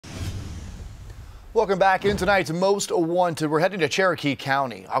Welcome back in tonight's Most Wanted. We're heading to Cherokee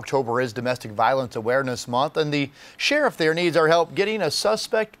County. October is Domestic Violence Awareness Month, and the sheriff there needs our help getting a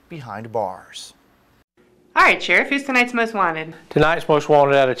suspect behind bars. All right, Sheriff, who's tonight's Most Wanted? Tonight's Most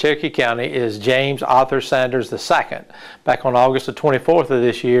Wanted out of Cherokee County is James Arthur Sanders II. Back on August the 24th of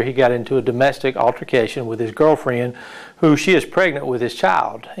this year, he got into a domestic altercation with his girlfriend, who she is pregnant with his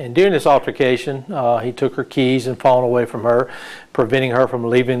child. And during this altercation, he took her keys and phone away from her, preventing her from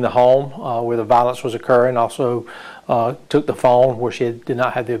leaving the home where the violence was occurring. Also took the phone where she did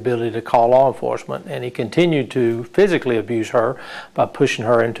not have the ability to call law enforcement. And he continued to physically abuse her by pushing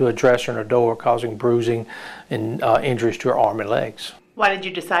her into a dresser and a door, causing bruising and injuries to her arm and legs. Why did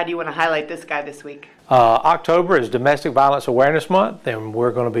you decide you want to highlight this guy this week? October is Domestic Violence Awareness Month, and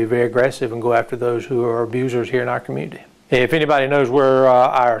we're going to be very aggressive and go after those who are abusers here in our community. If anybody knows where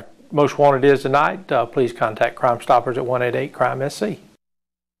our Most Wanted is tonight, please contact Crime Stoppers at 188-CRIME-SC.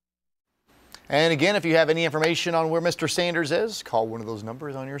 And again, if you have any information on where Mr. Sanders is, call one of those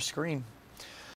numbers on your screen.